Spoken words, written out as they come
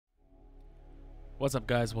What's up,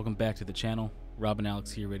 guys? Welcome back to the channel. Rob and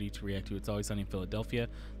Alex here, ready to react to It's Always Sunny in Philadelphia,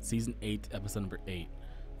 Season 8, Episode number 8.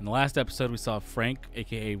 In the last episode, we saw Frank,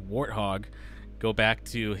 aka Warthog, go back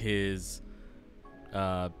to his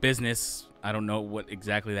business. I don't know what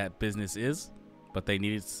exactly that business is, but they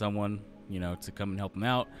needed someone, to come and help him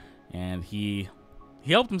out, and he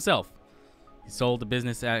helped himself. He sold the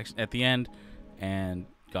business at the end and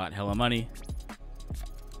got hella money.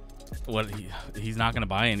 He's not gonna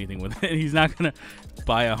buy anything with it. He's not gonna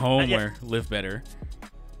buy a home or live better.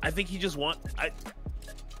 I think he just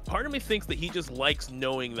part of me thinks that he just likes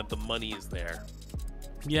knowing that the money is there.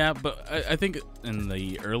 Yeah, but I think in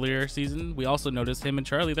the earlier season we also noticed him and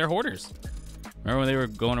Charlie, they're hoarders. Remember when they were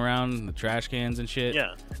going around the trash cans and shit?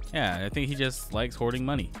 Yeah. I think he just likes hoarding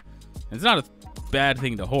money. It's not a bad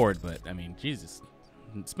thing to hoard, but I mean, Jesus,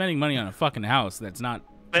 spending money on a fucking house that's not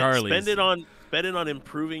Charlie's. Spend it on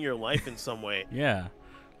improving your life in some way. Yeah,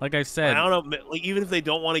 like I said, I don't know. Like, even if they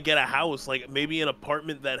don't want to get a house, like maybe an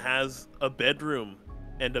apartment that has a bedroom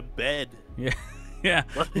and a bed. Yeah, yeah.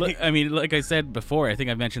 I mean, like I said before, I think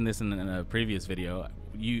I mentioned this in a previous video.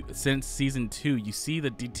 Since season 2, you see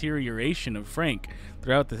the deterioration of Frank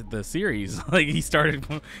throughout the series. Like he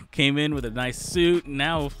came in with a nice suit, and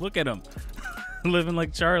now look at him, living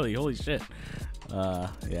like Charlie. Holy shit.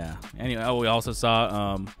 Yeah. Anyway, we also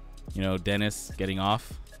saw Dennis getting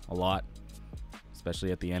off a lot,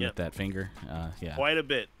 especially at the end with that finger. Yeah, quite a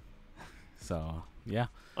bit. So yeah.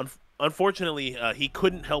 Unfortunately, he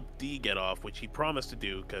couldn't help Dee get off, which he promised to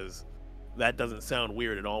do, because that doesn't sound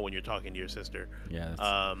weird at all when you're talking to your sister. Yeah.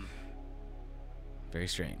 That's very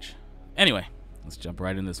strange. Anyway, let's jump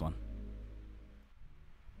right in this one.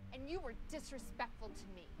 And you were disrespectful to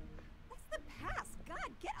me. That's the past. God,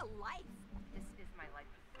 get a life. This is my life,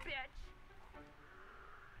 bitch.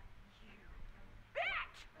 You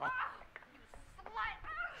bitch! Oh, you slut!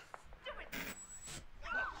 Stupid!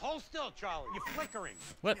 Hold still, Charlie. You're flickering.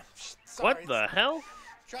 What? What the hell?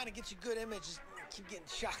 Trying to get you good image. Just keep getting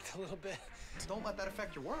shocked a little bit. Don't let that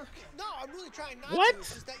affect your work. No, I'm really trying not what? to.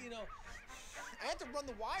 It's just that, I had to run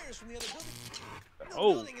the wires from the other building.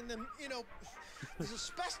 Oh. Building, and then, there's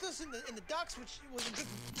asbestos in the ducts, which wasn't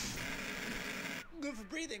good for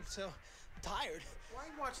breathing. So I'm tired. Why are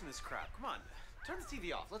you watching this crap? Come on, turn the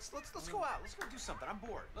TV off. Let's go out. Let's go do something. I'm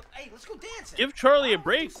bored. Hey, let's go dancing. Give Charlie a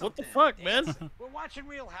break. What the fuck, man? We're watching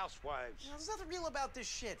Real Housewives. There's nothing real about this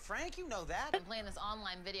shit, Frank. You know that. I'm playing this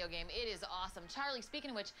online video game. It is awesome. Charlie, speaking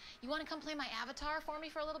of which, you want to come play my avatar for me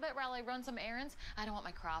for a little bit while I run some errands? I don't want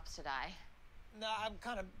my crops to die. No, I'm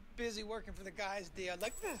kind of busy working for the guys, D. I'd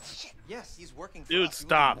like shit. Yes, he's working for Dude, us.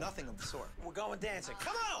 stop. Nothing of the sort. We're going dancing.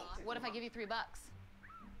 Come on. What if I give you $3?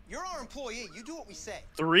 You're our employee. You do what we say.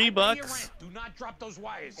 $3? Do not drop those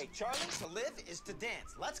wires. Hey, Charlie, to live is to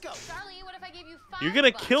dance. Let's go. Charlie, what if I give you $5? You're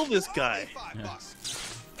gonna kill this guy.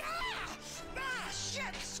 $5.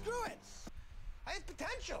 Shit, screw it. I have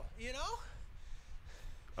potential,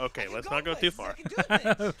 Okay, let's not go too far.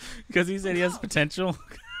 Because he said he has potential.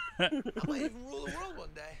 I might even rule the world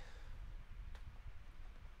one day.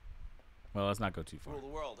 Well, let's not go too far. Rule the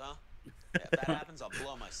world, huh? Yeah, if that happens, I'll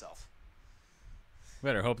blow myself.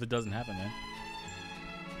 Better hope that doesn't happen, man.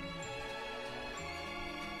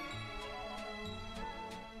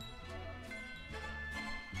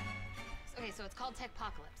 Okay, so it's called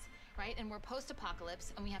Techpocalypse, right? And we're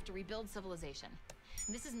post-apocalypse, and we have to rebuild civilization.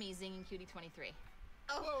 And this is me, Zinging Cutie 23.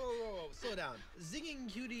 Whoa, slow down.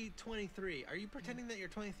 Zinging Cutie 23. Are you pretending that you're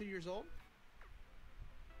 23 years old?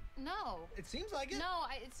 No. It seems like it. No,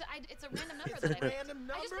 it's a random number It's that a I picked. random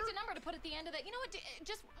number? I just picked a number to put at the end of that. You know what?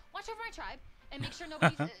 Just watch over my tribe and make sure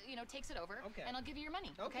nobody, takes it over. Okay. And I'll give you your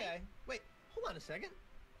money. Okay. Wait, hold on a second.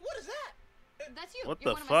 What is that? That's you. What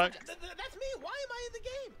You're the one of my fuck? subjects. That's me. Why am I in the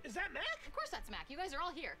game? Is that Mac? Of course that's Mac. You guys are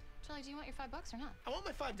all here. Charlie, do you want your $5 or not? I want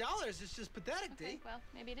my $5. It's just pathetic, Okay, D. well,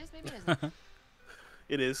 maybe it is, maybe it isn't.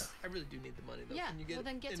 It is. I really do need the money, though. Yeah, Can you get well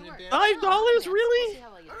then get in to work. advance? $5? Really? We'll see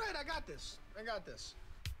how well you do. All right, I got this.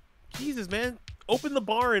 Jesus, man. Open the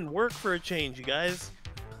bar and work for a change, you guys.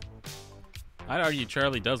 I'd argue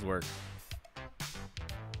Charlie does work.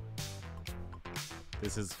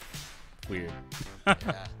 This is weird. Yeah.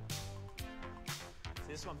 See,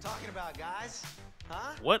 this is what I'm talking about, guys.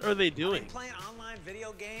 Huh? What are they I doing? mean, playing online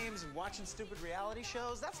video games and watching stupid reality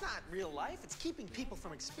shows, that's not real life. It's keeping people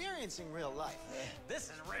from experiencing real life. This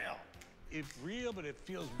is real. It's real, but it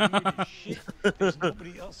feels weird as shit. There's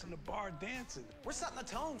nobody else in the bar dancing. We're setting the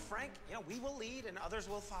tone, Frank. We will lead and others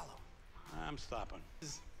will follow. I'm stopping.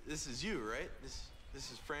 This is you, right? This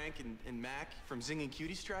is Frank and Mac from Zinging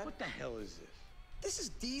Cutie's tribe? What the hell is this? This is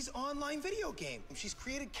Dee's online video game. She's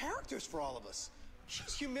created characters for all of us.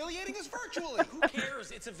 She's humiliating us virtually. Who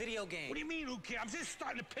cares? It's a video game. What do you mean, who cares? I'm just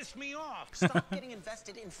starting to piss me off. Stop getting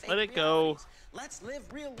invested in fake Let it go. realities. Let's live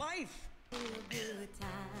real life.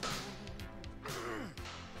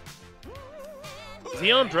 Is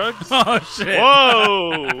he on drugs? Oh shit!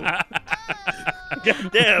 Whoa!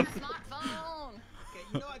 Goddamn. Smartphone. Okay,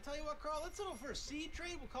 you know, I tell you what, Carl, let's settle for a seed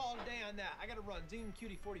trade. We'll call it a day on that. I gotta run. Zing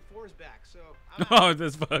Cutie 44 is back, so I'm out. Oh,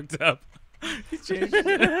 this fucked up. He changed it.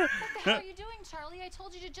 What the hell are you doing, Charlie? I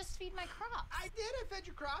told you to just feed my crops. I did. I fed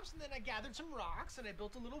your crops, and then I gathered some rocks, and I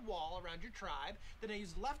built a little wall around your tribe. Then I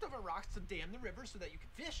used leftover rocks to dam the river so that you could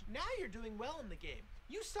fish. Now you're doing well in the game.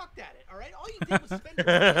 You sucked at it, all right? All you did was spend your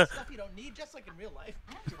money on stuff you don't need, just like in real life.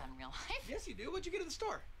 I don't do that in real life. Yes, you do. What'd you get at the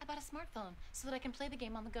store? I bought a smartphone so that I can play the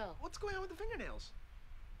game on the go. What's going on with the fingernails?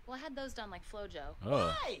 Well, I had those done like FloJo. Oh.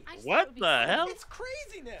 Why? I just thought it What would be the fun. hell? It's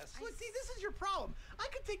craziness. Look, see, this is your problem. I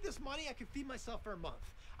could take this money, I could feed myself for a month.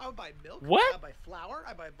 I would buy milk, What? I buy flour,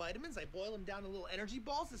 I buy vitamins, I boil them down to little energy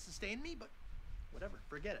balls to sustain me, but whatever,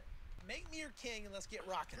 forget it. Make me your king and let's get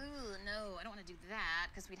rocking. Ooh, no, I don't want to do that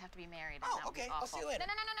because we'd have to be married. and Oh, that would be okay, I'll see you awful. later.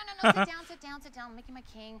 No. Sit down, sit down, sit down. I'm making my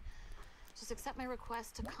king. Just accept my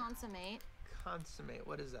request to consummate. Consummate,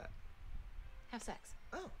 what is that? Have sex.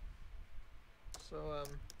 Oh. So,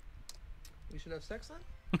 we should have sex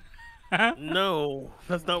then? No,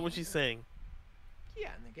 that's not what she's saying. Yeah,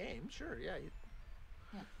 in the game, sure, yeah.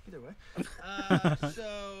 Yeah. Either way.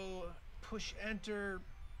 So, push enter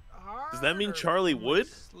hard. Does that mean or Charlie like would?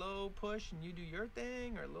 Slow push and you do your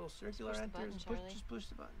thing, or a little circular Push the enter? button, Just Charlie. just push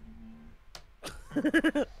the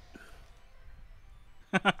button.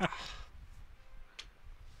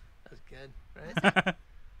 That's good, right?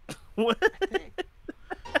 What?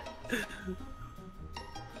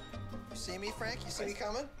 You see me, Frank? You see me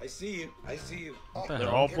coming? I see you. I see you. Oh, the They're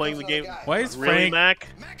hell? all here playing comes the game. another guy. Why is Really, Frank? Mac?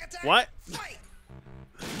 Mac attack! What? Fight!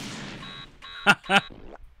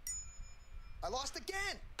 I lost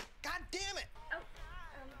again! God damn it! All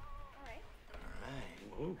right.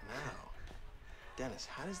 All right. Now, Dennis,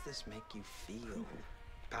 how does this make you feel?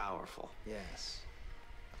 Powerful. Yes,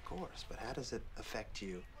 of course, but how does it affect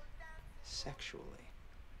you sexually?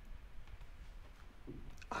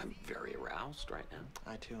 I'm very aroused right now.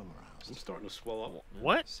 I too am I'm aroused. starting to swell up.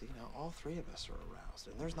 What? See, now all three of us are aroused,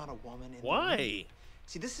 and there's not a woman in the room. Why?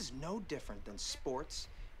 See, this is no different than sports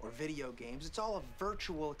or video games. It's all a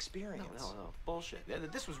virtual experience. No, bullshit.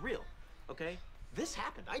 This was real, okay? This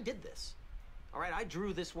happened. I did this. All right, I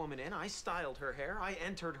drew this woman in. I styled her hair. I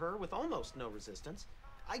entered her with almost no resistance.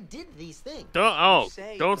 I did these things. Don't. You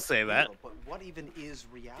say Don't it's say that. real, but what even is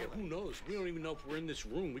reality? Yeah, who knows? We don't even know if we're in this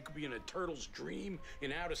room. We could be in a turtle's dream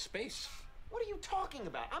in outer space. What are you talking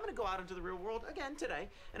about? I'm going to go out into the real world again today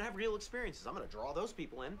and have real experiences. I'm going to draw those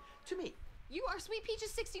people in to me. You are Sweet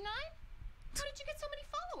Peaches 69? How did you get so many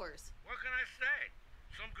followers? What can I say?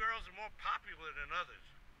 Some girls are more popular than others.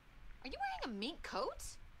 Are you wearing a mink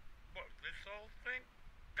coat? What, this whole thing?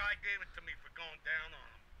 Guy gave it to me for going down on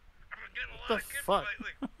him. I've been getting a What lot the of kids fuck?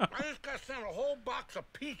 lately. I just got sent a whole box of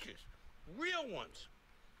peaches. Real ones.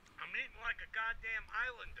 I'm eating like a goddamn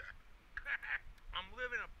islander. I'm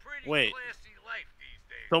living a pretty Wait. classy life these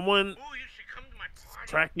days. Someone Ooh, you should come to my party.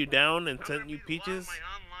 tracked you down and I'm sent gonna you meet a lot of peaches? my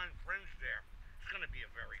online friends there. It's gonna be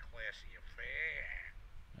a very classy affair.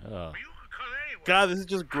 Oh. But you can come anyway. God, this is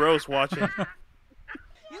just gross watching.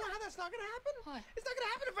 You know how that's not gonna happen? What? It's not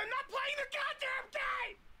gonna happen if I'm not playing the goddamn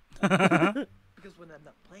game! Because when I'm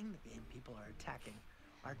not playing the game, people are attacking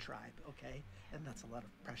our tribe, okay? And that's a lot of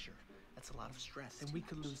pressure. That's a lot of stress. And we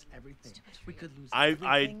could lose everything. We could lose I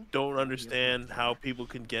everything. don't understand how people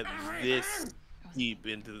can get this deep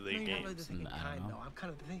into their No, you're not really the games. thinking I don't kind, know. though. I'm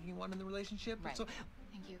kind of the thinking one in the relationship. Right. So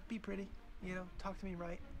Thank you. be pretty, you know, talk to me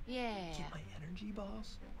right. Yeah. Keep my energy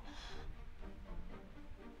balls.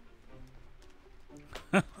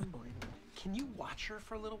 Unbelievable. Can you watch her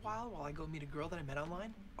for a little while I go meet a girl that I met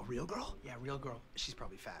online? A real girl? Yeah, real girl. She's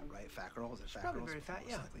probably fat, right? Fat girl? Is it fat probably girls? very fat, Most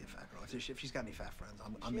yeah. likely a fat girl. If she's got any fat friends,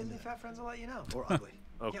 I'm She in has there. any fat friends, I'll let you know. Or ugly.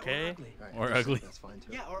 Yeah, Okay. or ugly. Right, Or if you're sick, ugly. That's fine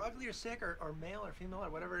too. Yeah, or ugly or sick or male or female or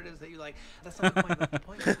whatever it is that you like. That's not the point. The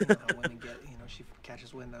point is, you know, how women get, you know, she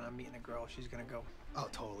catches wind that I'm meeting a girl, she's gonna go. Oh,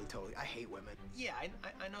 totally. I hate women. Yeah,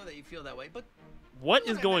 I know that you feel that way, but What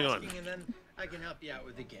you is know going I'm on? asking, and then I can help you out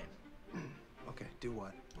with the game. Okay, do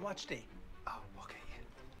what? Watch D. Oh, okay.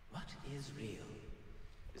 What is real?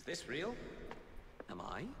 Is this real? Am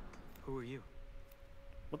I? Who are you?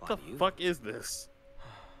 What Why the do you? fuck is this?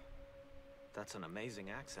 That's an amazing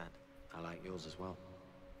accent. I like yours as well.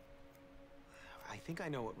 I think I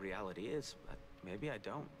know what reality is, but maybe I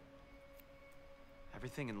don't.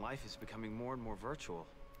 Everything in life is becoming more and more virtual.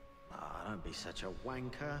 Ah, don't be such a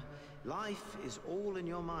wanker. Life is all in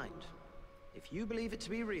your mind. If you believe it to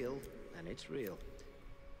be real, then it's real.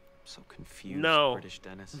 I'm so confused, No. British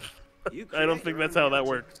Dennis. You I don't create think your that's own how that reality.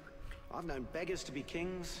 works. I've known beggars to be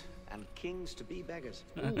kings and kings to be beggars.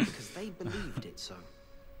 All because they believed it so.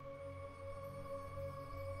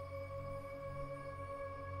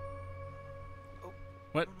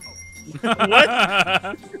 What?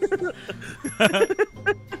 What?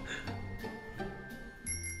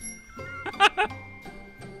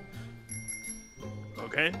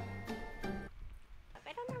 Okay.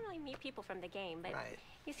 I don't normally meet people from the game, but Right.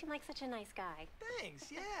 you seem like such a nice guy.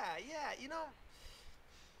 Thanks. Yeah. You know,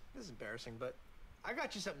 this is embarrassing, but I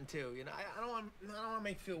got you something too. You know, I don't want to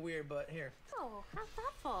make you feel weird, but here. Oh, how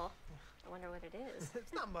thoughtful. I wonder what it is.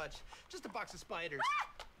 It's not much. Just a box of spiders.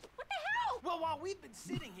 What the hell? Well, while we've been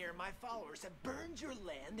sitting here, my followers have burned your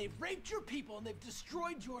land, they've raped your people, and they've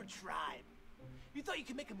destroyed your tribe. You thought you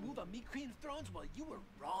could make a move on me, Queen of Thrones? Well, you were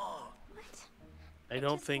wrong. What? I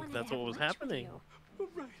don't just think wanted that's to what have was lunch with happening. you. All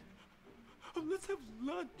right. Let's have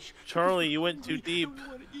lunch. Charlie, you went too deep. I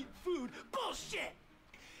want to eat food. Bullshit!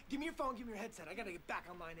 Give me your phone, give me your headset. I gotta get back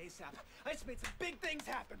online ASAP. I just made some big things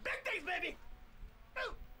happen. Big things, baby!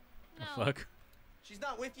 Ooh. No. Fuck. She's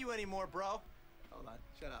not with you anymore, bro. Hold on,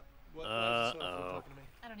 shut up. What is this sort of Uh-oh. talking to me?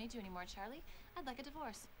 I don't need you anymore, Charlie. I'd like a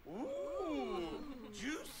divorce. Ooh,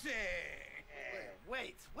 juicy.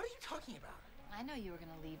 Wait, what are you talking about? I know you were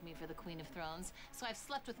gonna leave me for the Queen of Thrones, so I've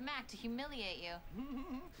slept with Mac to humiliate you.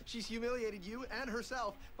 She's humiliated you and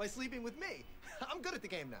herself by sleeping with me. I'm good at the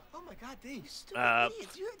game now. Oh my god, Dave, you stupid idiot.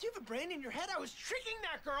 Do you have a brain in your head? I was tricking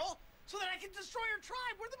that girl so that I could destroy her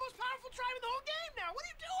tribe. We're the most powerful tribe in the whole game now. What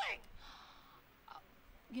are you doing?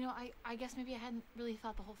 You know, I guess maybe I hadn't really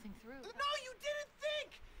thought the whole thing through. No, you didn't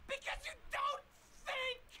think! Because you don't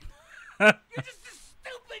think! You're just a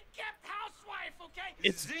stupid kept housewife, okay?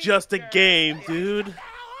 It's just a game, dude. Shut the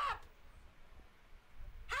hell up!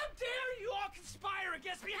 How dare you all conspire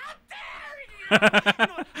against me? How dare you!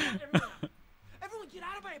 You know what? Everyone get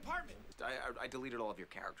out of my apartment. I deleted all of your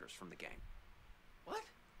characters from the game. What?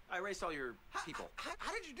 I erased all your people.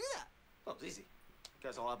 How did you do that? Well, it's easy. You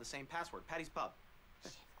guys all have the same password. Patty's Pub.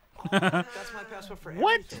 That's my password for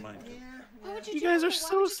What? everything. Why would You do guys that? are Why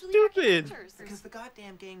so would you delete your stupid. characters? Because the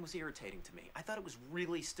goddamn game was irritating to me. I thought it was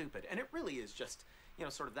really stupid. And it really is just,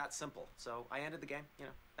 sort of that simple. So I ended the game.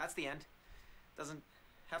 That's the end. Doesn't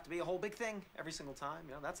have to be a whole big thing every single time.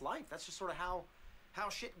 That's life. That's just sort of how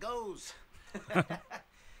shit goes.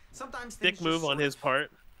 Sometimes things Dick move just on sort his of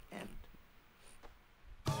part. end.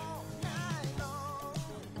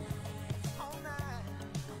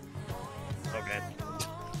 Okay.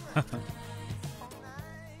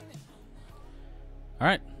 All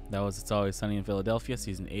right, that was It's Always Sunny in Philadelphia,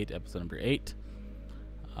 season 8, episode number 8.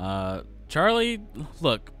 Charlie,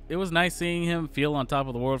 look, it was nice seeing him feel on top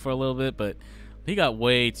of the world for a little bit, but he got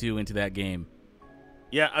way too into that game.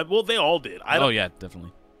 Yeah, well, they all did. Oh yeah,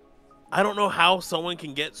 definitely. I don't know how someone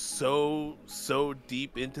can get so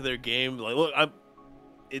deep into their game. Like, look,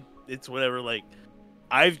 it's whatever. Like,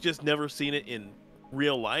 I've just never seen it in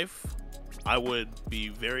real life. I would be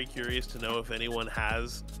very curious to know if anyone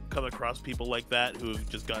has come across people like that who have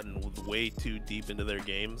just gotten way too deep into their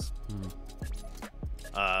games.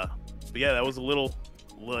 But yeah, that was a little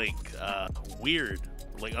weird,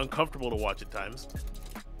 uncomfortable to watch at times.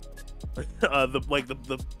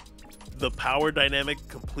 The power dynamic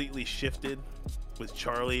completely shifted with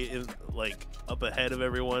Charlie up ahead of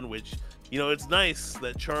everyone, which it's nice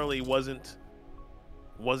that Charlie wasn't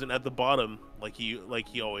at the bottom like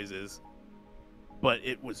he always is. But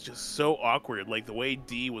it was just so awkward, the way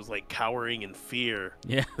Dee was cowering in fear.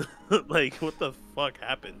 Yeah. What the fuck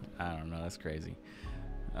happened? I don't know. That's crazy.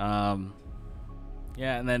 Yeah,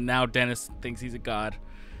 and then now Dennis thinks he's a god.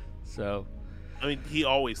 So. I mean, he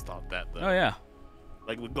always thought that, though. Oh yeah.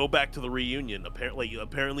 Go back to the reunion.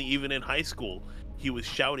 Apparently, even in high school, he was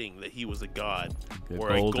shouting that he was a god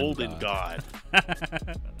or a golden god.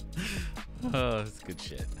 Oh, that's good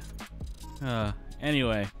shit.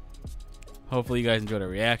 Anyway, hopefully you guys enjoyed our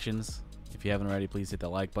reactions. If you haven't already, please hit that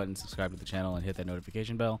like button, subscribe to the channel, and hit that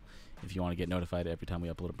notification bell if you want to get notified every time we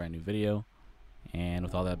upload a brand new video. And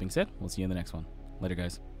with all that being said, we'll see you in the next one. Later,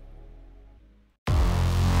 guys.